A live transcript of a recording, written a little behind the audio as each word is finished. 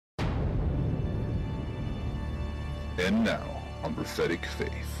And now on Prophetic Faith.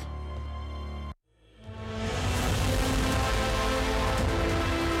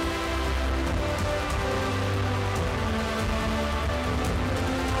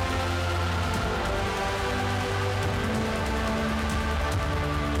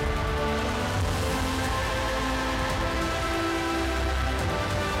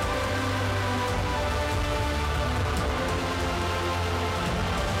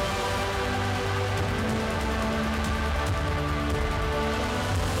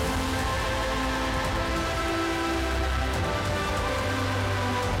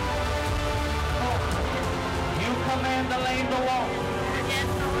 The lame to walk.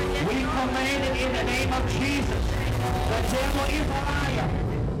 We command it in the name of Jesus. The devil is a liar.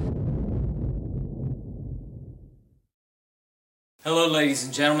 Hello, ladies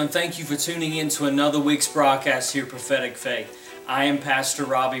and gentlemen. Thank you for tuning in to another week's broadcast here, Prophetic Faith. I am Pastor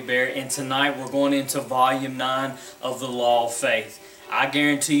Robbie Bear, and tonight we're going into Volume 9 of the Law of Faith. I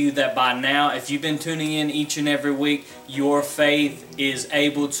guarantee you that by now, if you've been tuning in each and every week, your faith is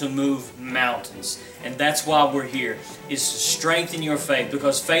able to move mountains. And that's why we're here, is to strengthen your faith,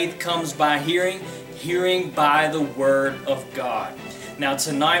 because faith comes by hearing, hearing by the Word of God. Now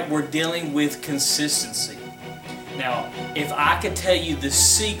tonight we're dealing with consistency. Now, if I could tell you the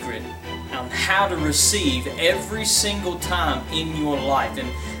secret on how to receive every single time in your life, and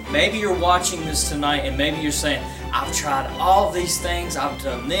maybe you're watching this tonight and maybe you're saying, I've tried all these things, I've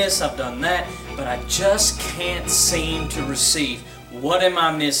done this, I've done that, but I just can't seem to receive. What am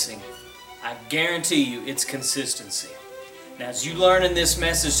I missing? I guarantee you it's consistency. Now, as you learn in this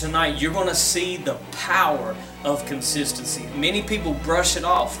message tonight, you're going to see the power of consistency. Many people brush it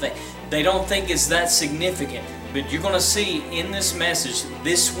off. They don't think it's that significant. But you're going to see in this message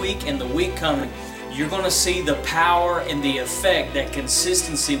this week and the week coming, you're going to see the power and the effect that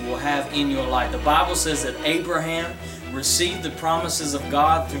consistency will have in your life. The Bible says that Abraham received the promises of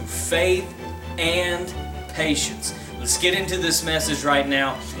God through faith and patience. Let's get into this message right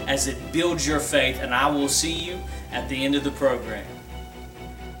now as it builds your faith, and I will see you at the end of the program.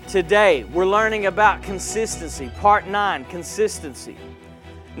 Today, we're learning about consistency. Part 9, consistency.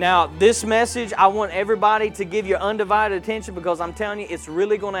 Now, this message, I want everybody to give your undivided attention, because I'm telling you, it's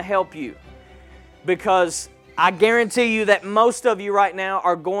really going to help you. Because I guarantee you that most of you right now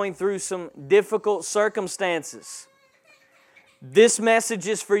are going through some difficult circumstances. This message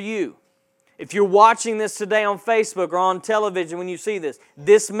is for you. If you're watching this today on Facebook or on television when you see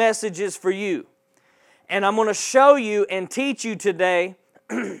this message is for you. And I'm going to show you and teach you today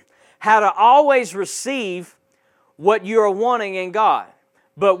how to always receive what you're wanting in God.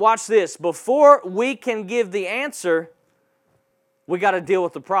 But watch this. Before we can give the answer, we got to deal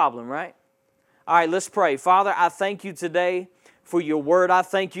with the problem, right? All right, let's pray. Father, I thank you today for your word. I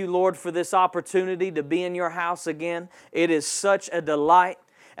thank you, Lord, for this opportunity to be in your house again. It is such a delight.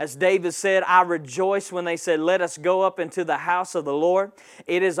 As David said, I rejoice when they said, let us go up into the house of the Lord.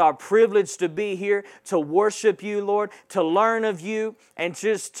 It is our privilege to be here, to worship you, Lord, to learn of you, and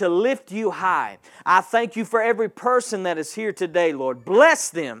just to lift you high. I thank you for every person that is here today, Lord. Bless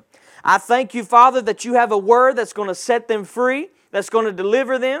them. I thank you, Father, that you have a word that's going to set them free, that's going to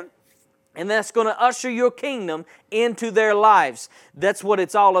deliver them, and that's going to usher your kingdom into their lives. That's what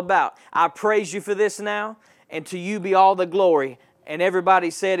it's all about. I praise you for this now, and to you be all the glory. And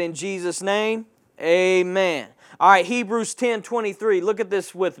everybody said in Jesus' name, amen. All right, Hebrews 10:23. Look at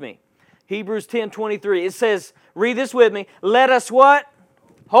this with me. Hebrews 10:23. It says, read this with me. Let us what?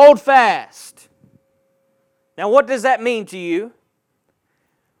 Hold fast. Now, what does that mean to you?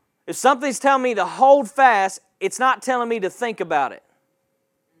 If something's telling me to hold fast, it's not telling me to think about it.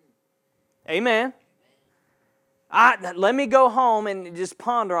 Amen. Let me go home and just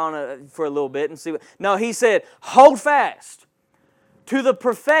ponder on it for a little bit and see what. No, he said, hold fast to the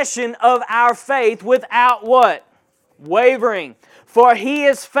profession of our faith without what? Wavering. For he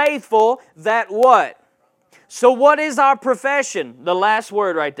is faithful that what? So what is our profession? The last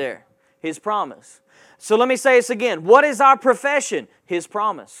word right there. His promise. So let me say this again. What is our profession? His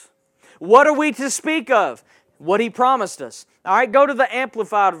promise. What are we to speak of? What he promised us. All right, go to the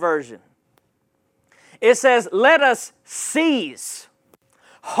Amplified Version. It says, let us seize,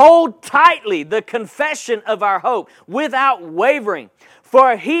 hold tightly the confession of our hope without wavering.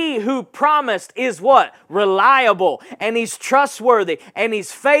 For he who promised is what? Reliable, and he's trustworthy, and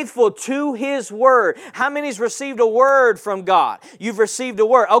he's faithful to his word. How many's received a word from God? You've received a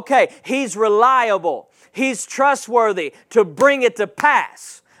word. Okay, he's reliable. He's trustworthy to bring it to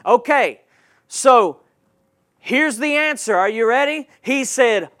pass. Okay, so here's the answer. Are you ready? He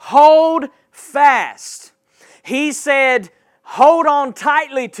said, hold fast. He said, hold on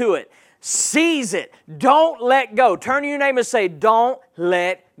tightly to it. Seize it. Don't let go. Turn to your neighbor and say, don't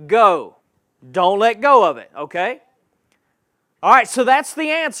let go. Don't let go of it, okay? All right, so that's the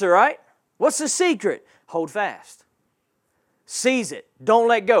answer, right? What's the secret? Hold fast. Seize it. Don't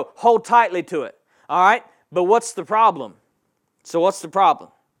let go. Hold tightly to it. All right? But what's the problem? So what's the problem?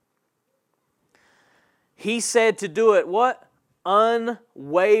 He said to do it what?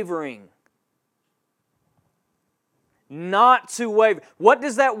 Unwavering. Not to waver. What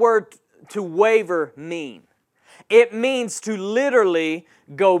does that word to waver mean? It means to literally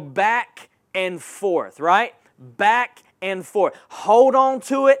go back and forth, right? Back and forth. Hold on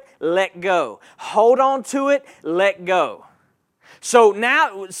to it, let go. Hold on to it, let go.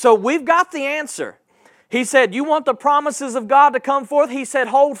 So we've got the answer. He said, you want the promises of God to come forth? He said,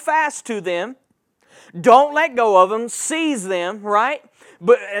 hold fast to them. Don't let go of them. Seize them, right?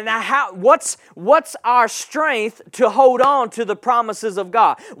 But now what's our strength to hold on to the promises of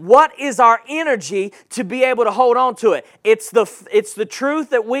God? What is our energy to be able to hold on to it? It's the truth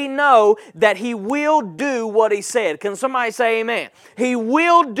that we know that He will do what He said. Can somebody say amen? He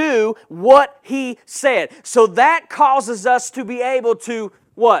will do what He said. So that causes us to be able to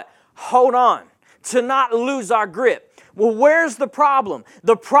what? Hold on. To not lose our grip. Well, where's the problem?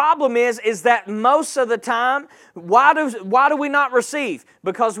 The problem is that most of the time, why do we not receive?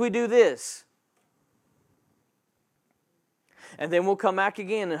 Because we do this. And then we'll come back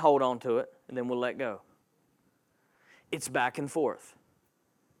again and hold on to it, and then we'll let go. It's back and forth.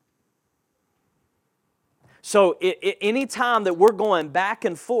 So any time that we're going back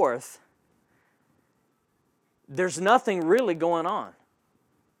and forth, there's nothing really going on.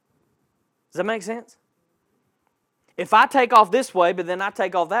 Does that make sense? If I take off this way, but then I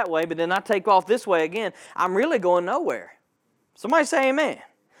take off that way, but then I take off this way again, I'm really going nowhere. Somebody say amen.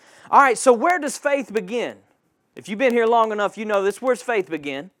 All right, so where does faith begin? If you've been here long enough, you know this. Where's faith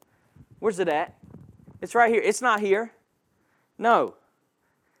begin? Where's it at? It's right here. It's not here. No.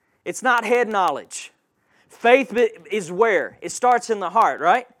 It's not head knowledge. Faith is where? It starts in the heart,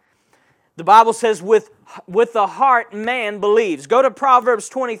 right? The Bible says with the heart man believes. Go to Proverbs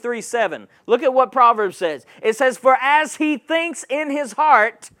 23:7. Look at what Proverbs says. It says, for as he thinks in his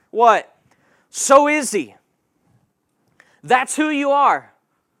heart, what? So is he. That's who you are.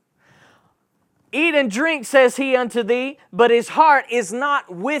 Eat and drink, says he unto thee, but his heart is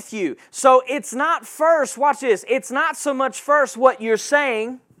not with you. So it's not first, watch this, it's not so much first what you're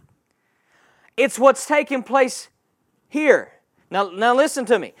saying, it's what's taking place here. Now listen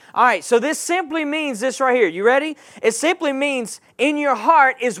to me. All right, so this simply means this right here. You ready? It simply means in your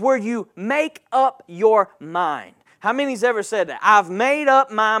heart is where you make up your mind. How many's ever said that? I've made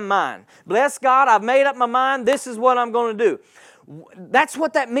up my mind. Bless God, I've made up my mind. This is what I'm going to do. That's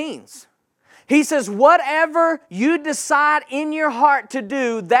what that means. He says, whatever you decide in your heart to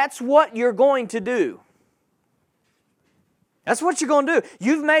do, that's what you're going to do. That's what you're going to do.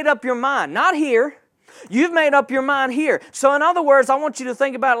 You've made up your mind. Not here. You've made up your mind here. So in other words, I want you to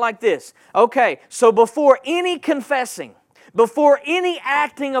think about it like this. Okay, so before any confessing, before any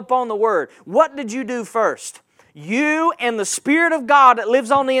acting upon the Word, what did you do first? You and the Spirit of God that lives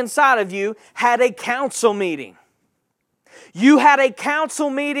on the inside of you had a council meeting. You had a council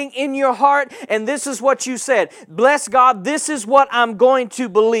meeting in your heart, and this is what you said. Bless God, this is what I'm going to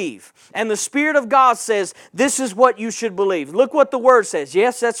believe. And the Spirit of God says, this is what you should believe. Look what the Word says.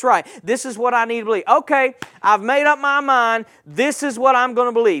 Yes, that's right. This is what I need to believe. Okay, I've made up my mind. This is what I'm going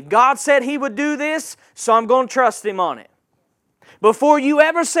to believe. God said He would do this, so I'm going to trust Him on it. Before you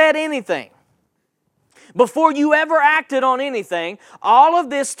ever said anything, before you ever acted on anything, all of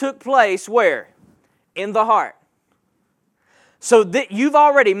this took place where? In the heart. So that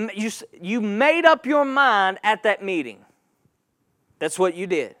you made up your mind at that meeting. That's what you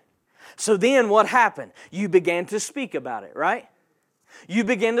did. So then what happened? You began to speak about it, right? You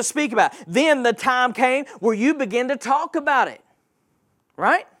began to speak about it. Then the time came where you began to talk about it,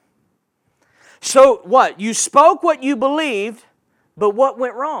 right? So what? You spoke what you believed, but what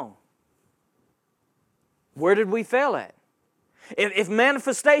went wrong? Where did we fail at? If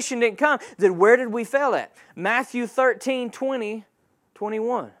manifestation didn't come, then where did we fail at? Matthew 13:20,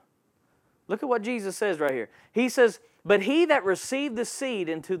 21. Look at what Jesus says right here. He says, but he that received the seed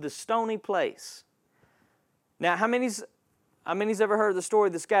into the stony place. Now, how many's ever heard the story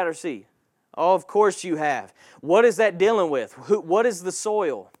of the scattered seed? Oh, of course you have. What is that dealing with? What is the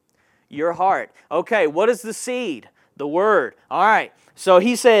soil? Your heart. Okay, what is the seed? The Word. All right. So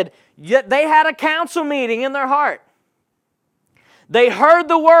he said, yet they had a council meeting in their heart. They heard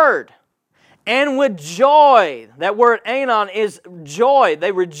the Word, and with joy, that word anon is joy.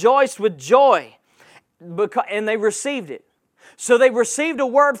 They rejoiced with joy, and they received it. So they received a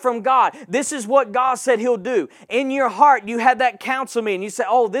word from God. This is what God said He'll do. In your heart, you had that counsel meeting. You say,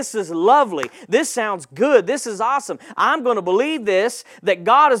 oh, this is lovely. This sounds good. This is awesome. I'm going to believe this, that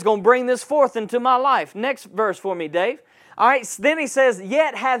God is going to bring this forth into my life. Next verse for me, Dave. All right, then he says,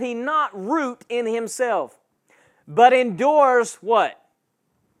 yet hath he not root in himself, but endures what?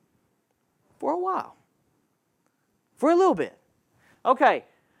 For a while. For a little bit. Okay.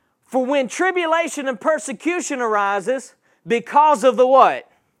 For when tribulation and persecution arises, because of the what?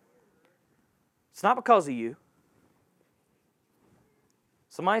 It's not because of you.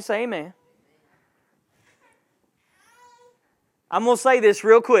 Somebody say amen. I'm going to say this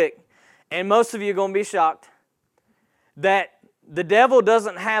real quick, and most of you are going to be shocked, that the devil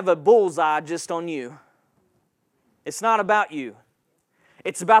doesn't have a bullseye just on you. It's not about you.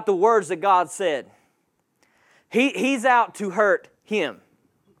 It's about the words that God said. He's out to hurt him.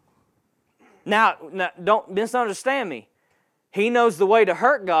 Now, don't misunderstand me. He knows the way to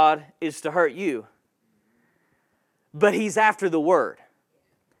hurt God is to hurt you. But he's after the word.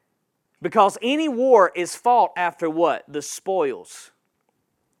 Because any war is fought after what? The spoils.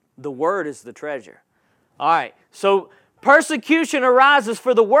 The word is the treasure. All right, so persecution arises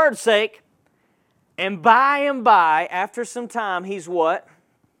for the word's sake, and by, after some time, he's what?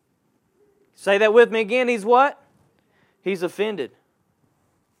 Say that with me again, he's what? He's offended.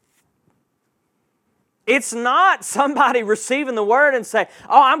 It's not somebody receiving the word and say,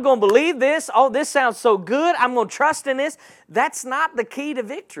 oh, I'm going to believe this. Oh, this sounds so good. I'm going to trust in this. That's not the key to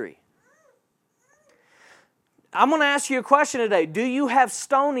victory. I'm going to ask you a question today. Do you have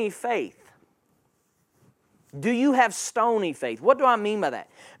stony faith? Do you have stony faith? What do I mean by that?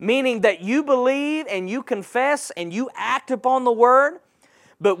 Meaning that you believe and you confess and you act upon the word,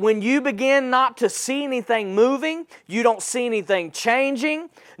 but when you begin not to see anything moving, you don't see anything changing,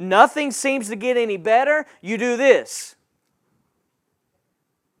 nothing seems to get any better, you do this.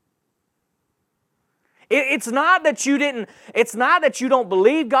 It's not that you don't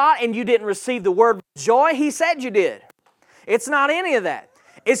believe God and you didn't receive the word with joy. He said you did. It's not any of that.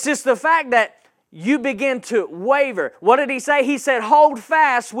 It's just the fact that you begin to waver. What did he say? He said, hold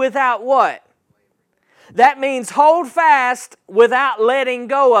fast without what? That means hold fast without letting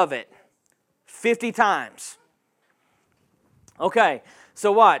go of it. 50 times. Okay,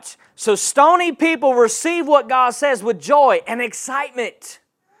 so watch. So stony people receive what God says with joy and excitement.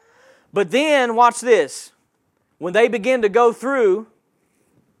 But then, watch this. When they begin to go through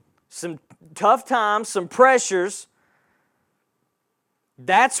some tough times, some pressures,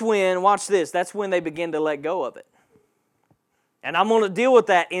 that's when, watch this, that's when they begin to let go of it. And I'm going to deal with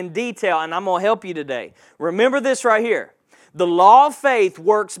that in detail, and I'm going to help you today. Remember this right here. The law of faith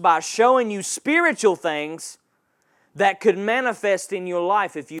works by showing you spiritual things that could manifest in your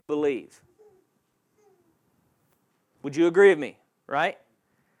life if you believe. Would you agree with me? Right?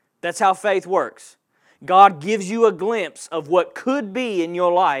 That's how faith works. God gives you a glimpse of what could be in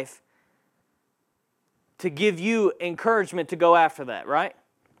your life to give you encouragement to go after that, right?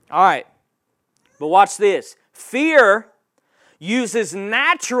 All right. But watch this. Fear uses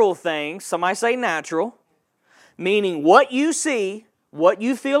natural things, somebody say natural, meaning what you see, what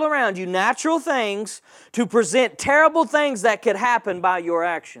you feel around you, natural things, to present terrible things that could happen by your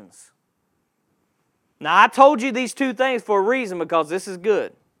actions. Now, I told you these two things for a reason because this is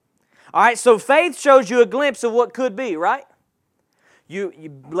good. All right, so faith shows you a glimpse of what could be, right? You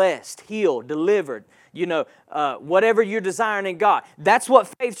blessed, healed, delivered, whatever you're desiring in God. That's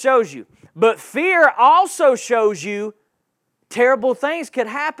what faith shows you. But fear also shows you terrible things could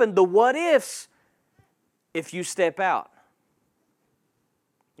happen, the what-ifs, if you step out.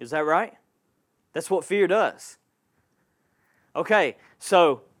 Is that right? That's what fear does. Okay,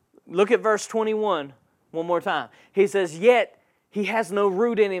 so look at verse 21 one more time. He says, yet he has no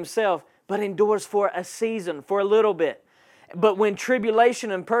root in himself, but endures for a season, for a little bit. But when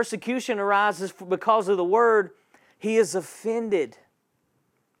tribulation and persecution arises because of the word, he is offended.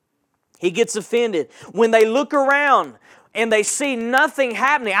 He gets offended. When they look around and they see nothing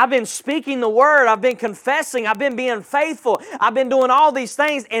happening, I've been speaking the word, I've been confessing, I've been being faithful, I've been doing all these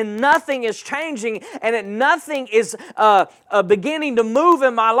things, and nothing is changing, and nothing is beginning to move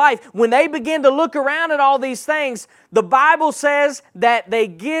in my life. When they begin to look around at all these things, the Bible says that they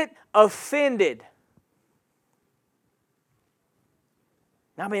get offended.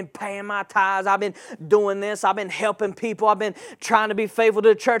 I've been paying my tithes. I've been doing this. I've been helping people. I've been trying to be faithful to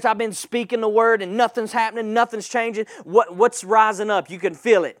the church. I've been speaking the word and nothing's happening. Nothing's changing. What's rising up? You can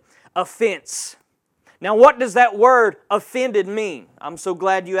feel it. Offense. Now, what does that word offended mean? I'm so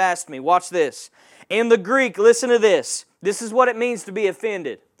glad you asked me. Watch this. In the Greek, listen to this. This is what it means to be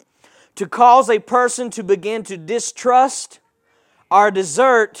offended. To cause a person to begin to distrust, or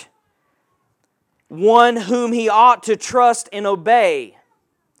desert one whom he ought to trust and obey,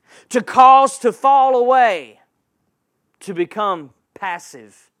 to cause to fall away, to become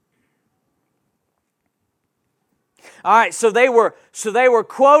passive. All right, so they were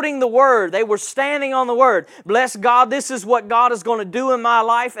quoting the Word. They were standing on the Word. Bless God, this is what God is going to do in my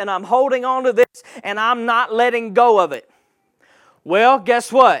life, and I'm holding on to this, and I'm not letting go of it. Well,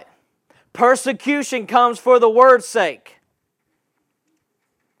 guess what? Persecution comes for the Word's sake.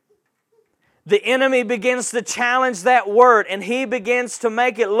 The enemy begins to challenge that Word, and he begins to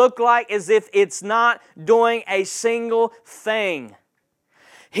make it look like as if it's not doing a single thing.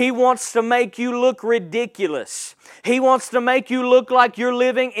 He wants to make you look ridiculous. He wants to make you look like you're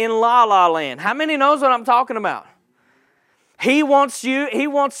living in La La Land. How many knows what I'm talking about? He wants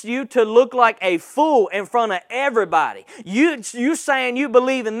you to look like a fool in front of everybody. You saying you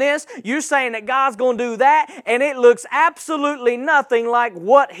believe in this, you're saying that God's going to do that, and it looks absolutely nothing like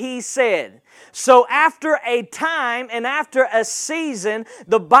what He said. So after a time and after a season,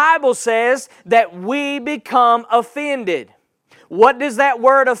 the Bible says that we become offended. What does that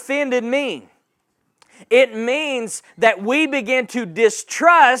word offended mean? It means that we begin to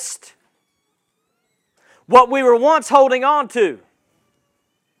distrust what we were once holding on to.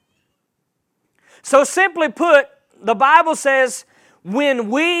 So simply put, the Bible says, when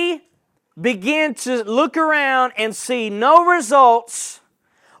we begin to look around and see no results,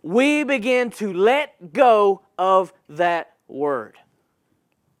 we begin to let go of that word.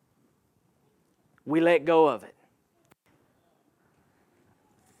 We let go of it.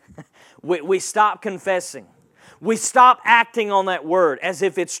 We stop confessing. We stop acting on that word as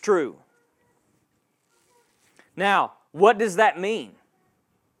if it's true. Now, what does that mean?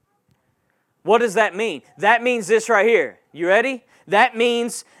 What does that mean? That means this right here. You ready? That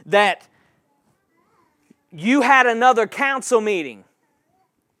means that you had another council meeting.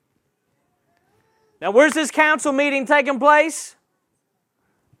 Now, where's this council meeting taking place?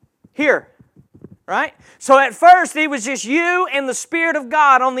 Here. Right? So at first, it was just you and the Spirit of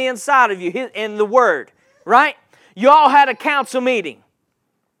God on the inside of you and the Word. Right? You all had a council meeting.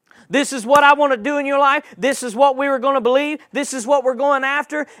 This is what I want to do in your life. This is what we were going to believe. This is what we're going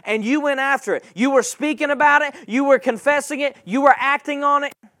after. And you went after it. You were speaking about it. You were confessing it. You were acting on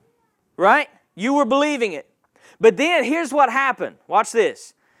it. Right? You were believing it. But then here's what happened. Watch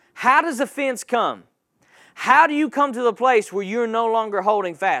this. How does offense come? How do you come to the place where you're no longer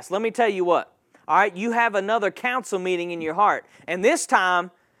holding fast? Let me tell you what. All right, you have another council meeting in your heart. And this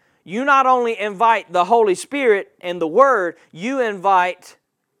time, you not only invite the Holy Spirit and the Word, you invite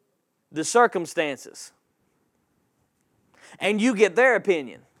the circumstances. And you get their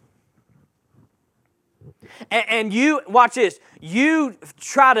opinion. And you, watch this, you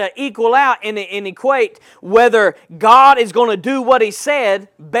try to equal out and equate whether God is going to do what He said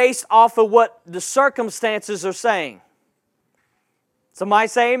based off of what the circumstances are saying. Somebody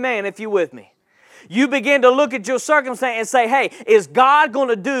say amen if you're with me. You begin to look at your circumstance and say, hey, is God going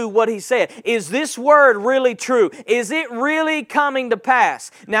to do what He said? Is this word really true? Is it really coming to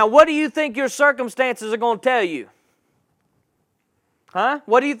pass? Now, what do you think your circumstances are going to tell you? Huh?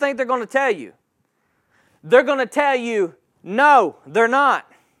 What do you think they're going to tell you? They're going to tell you, no, they're not.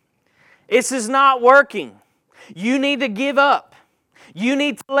 This is not working. You need to give up. You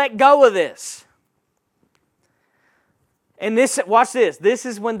need to let go of this. And this, watch this. This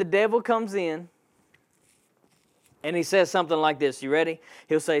is when the devil comes in. And he says something like this. You ready?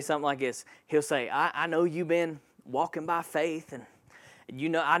 He'll say something like this. He'll say, I know you've been walking by faith, and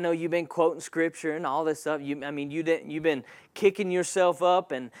I know you've been quoting Scripture and all this stuff. You've been kicking yourself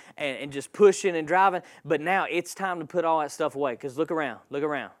up and just pushing and driving. But now it's time to put all that stuff away. Because look around. You're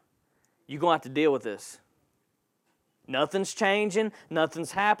going to have to deal with this. Nothing's changing.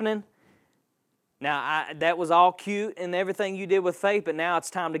 Nothing's happening. Now, that was all cute and everything you did with faith, but now it's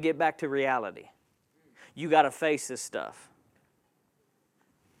time to get back to reality. You got to face this stuff.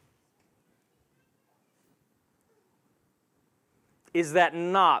 Is that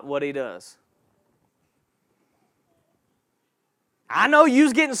not what He does? I know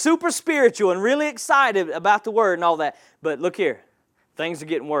you's getting super spiritual and really excited about the Word and all that, but look here. Things are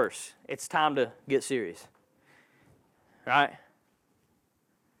getting worse. It's time to get serious. Right?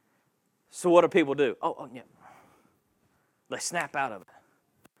 So what do people do? Oh yeah. They snap out of it.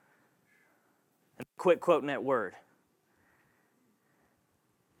 And quit quoting that word.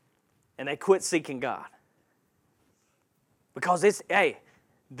 And they quit seeking God. Because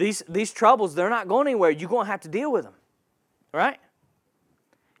these troubles, they're not going anywhere. You're going to have to deal with them. Right?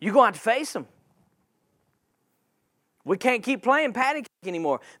 You're going to have to face them. We can't keep playing patty cake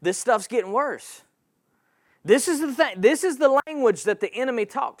anymore. This stuff's getting worse. This is the thing. This is the language that the enemy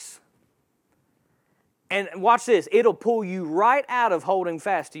talks. And watch this. It'll pull you right out of holding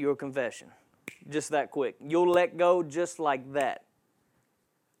fast to your confession. Just that quick. You'll let go just like that.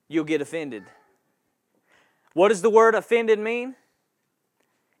 You'll get offended. What does the word offended mean?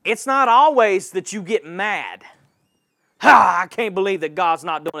 It's not always that you get mad. I can't believe that God's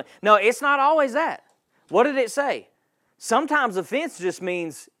not doing it. No, it's not always that. What did it say? Sometimes offense just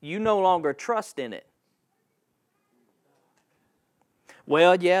means you no longer trust in it.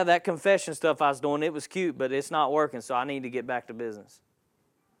 Well, yeah, that confession stuff I was doing, it was cute, but it's not working, so I need to get back to business.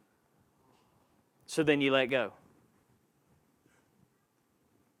 So then you let go.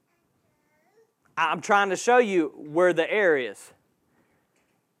 I'm trying to show you where the error is.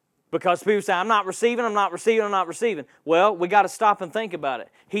 Because people say, I'm not receiving. Well, we got to stop and think about it.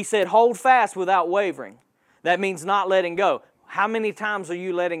 He said, hold fast without wavering. That means not letting go. How many times are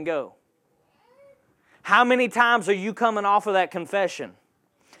you letting go? How many times are you coming off of that confession?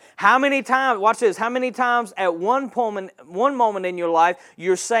 How many times, watch this, how many times at one moment in your life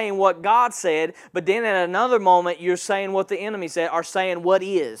you're saying what God said, but then at another moment you're saying what the enemy said, or saying what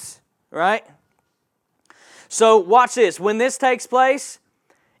is, right? So watch this. When this takes place,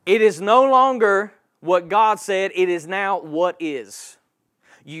 it is no longer what God said, it is now what is.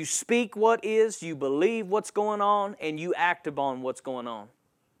 You speak what is, you believe what's going on, and you act upon what's going on.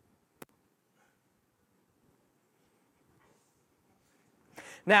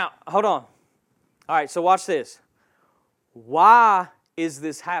 Now, hold on. All right, so watch this. Why is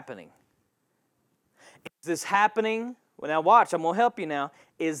this happening? Is this happening? Well, now watch, I'm going to help you now.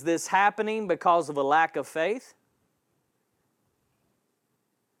 Is this happening because of a lack of faith?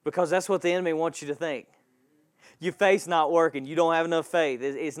 Because that's what the enemy wants you to think. Your faith's not working. You don't have enough faith.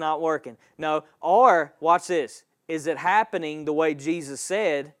 It's not working. No, or, watch this. Is it happening the way Jesus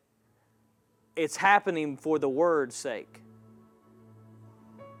said? It's happening for the Word's sake.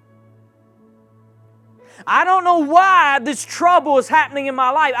 I don't know why this trouble is happening in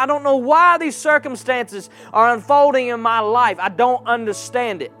my life. I don't know why these circumstances are unfolding in my life. I don't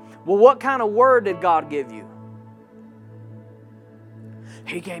understand it. Well, what kind of word did God give you?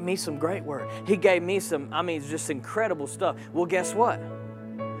 He gave me some great word. He gave me some, just incredible stuff. Well, guess what?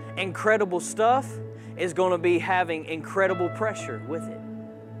 Incredible stuff is going to be having incredible pressure with it.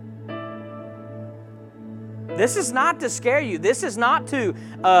 This is not to scare you. This is not to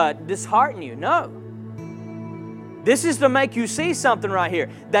dishearten you. No. This is to make you see something right here.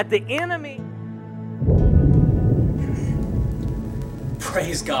 That the enemy...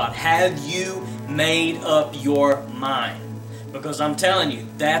 Praise God. Have you made up your mind? Because I'm telling you,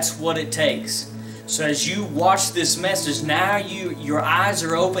 that's what it takes. So as you watch this message, now your eyes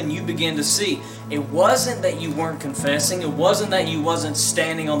are open, you begin to see. It wasn't that you weren't confessing. It wasn't that you wasn't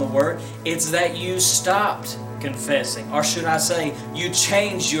standing on the Word. It's that you stopped confessing. Or should I say, you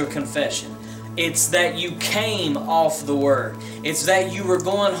changed your confession. It's that you came off the Word. It's that you were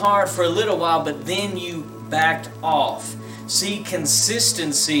going hard for a little while, but then you backed off. See,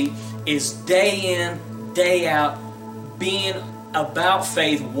 consistency is day in, day out, being about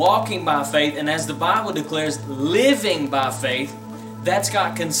faith, walking by faith, and as the Bible declares, living by faith. That's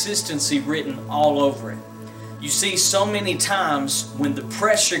got consistency written all over it. You see, so many times when the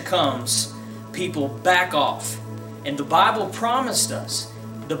pressure comes, people back off. And the Bible promised us.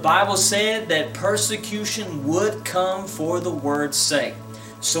 The Bible said that persecution would come for the Word's sake.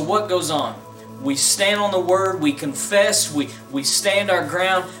 So what goes on? We stand on the Word, we confess, we stand our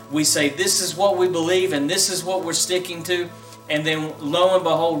ground, we say this is what we believe and this is what we're sticking to, and then lo and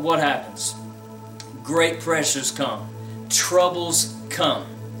behold, what happens? Great pressures come. Troubles come.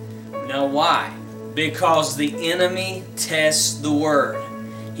 Now why? Because the enemy tests the Word.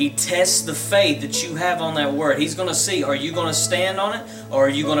 He tests the faith that you have on that Word. He's going to see, are you going to stand on it or are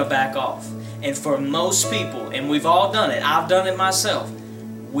you going to back off? And for most people, and we've all done it, I've done it myself,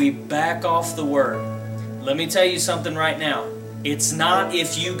 we back off the Word. Let me tell you something right now. It's not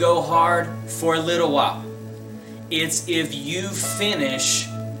if you go hard for a little while. It's if you finish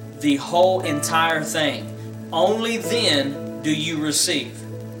the whole entire thing. Only then do you receive.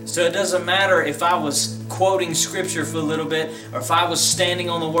 So it doesn't matter if I was quoting Scripture for a little bit, or if I was standing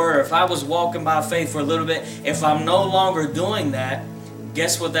on the Word, or if I was walking by faith for a little bit. If I'm no longer doing that,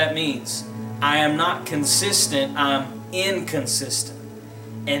 guess what that means? I am not consistent, I'm inconsistent.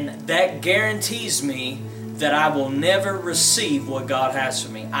 And that guarantees me that I will never receive what God has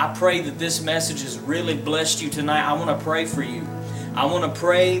for me. I pray that this message has really blessed you tonight. I want to pray for you. I want to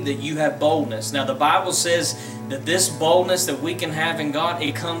pray that you have boldness. Now the Bible says that this boldness that we can have in God,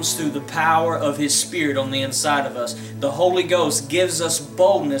 it comes through the power of His Spirit on the inside of us. The Holy Ghost gives us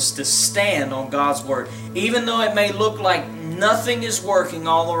boldness to stand on God's Word. Even though it may look like nothing is working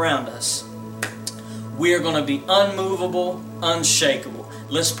all around us, we are going to be unmovable, unshakable.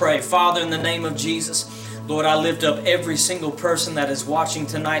 Let's pray. Father, in the name of Jesus, Lord, I lift up every single person that is watching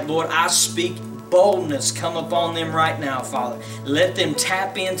tonight. Lord, I speak boldness come upon them right now, Father. Let them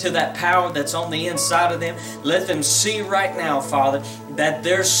tap into that power that's on the inside of them. Let them see right now, Father, that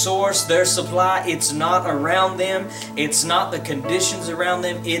their source, their supply, it's not around them. It's not the conditions around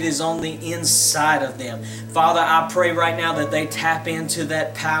them. It is on the inside of them. Father, I pray right now that they tap into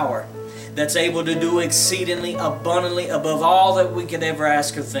that power that's able to do exceedingly abundantly above all that we could ever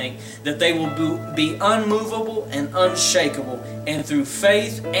ask or think, that they will be unmovable and unshakable, and through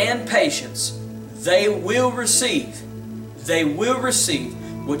faith and patience they will receive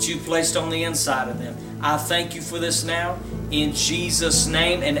what you placed on the inside of them. I thank you for this now in Jesus'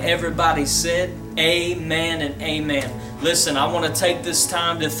 name, and everybody said amen and amen. Listen, I want to take this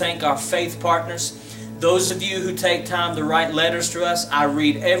time to thank our faith partners. Those of you who take time to write letters to us, I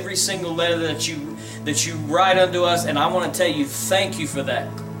read every single letter that you write unto us, and I want to tell you thank you for that.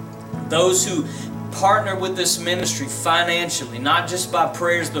 Those who partner with this ministry financially, not just by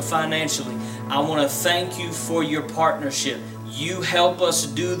prayers but financially, I want to thank you for your partnership. You help us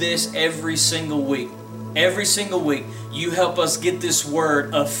do this every single week. Every single week, you help us get this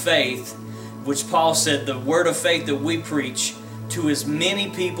word of faith, which Paul said, the word of faith that we preach, to as many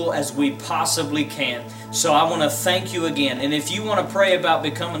people as we possibly can. So I want to thank you again. And if you want to pray about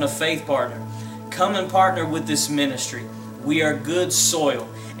becoming a faith partner, come and partner with this ministry. We are good soil.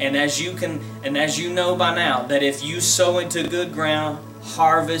 And as you know by now, that if you sow into good ground,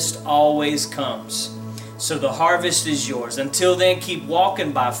 harvest always comes. So the harvest is yours. Until then, keep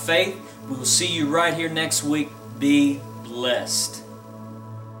walking by faith. We will see you right here next week. Be blessed.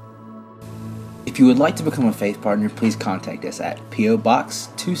 If you would like to become a faith partner, please contact us at P.O. Box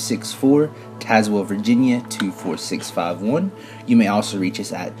 264, Tazewell, Virginia 24651. You may also reach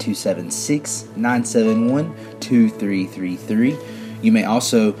us at 276-971-2333. You may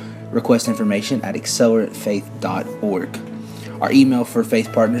also request information at acceleratefaith.org. Our email for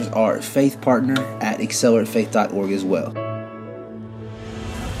faith partners are faithpartner@acceleratefaith.org as well.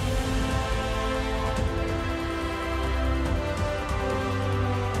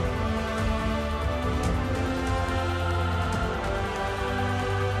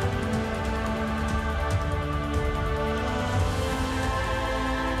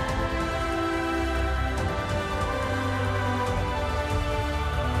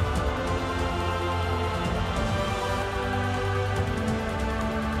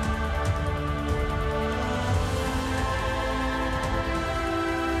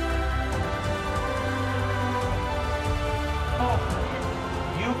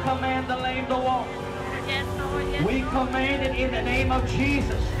 You command the lame to walk. Yes, Lord. Yes, We Lord. command it in the name of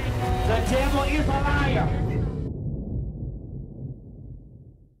Jesus. The devil is a liar.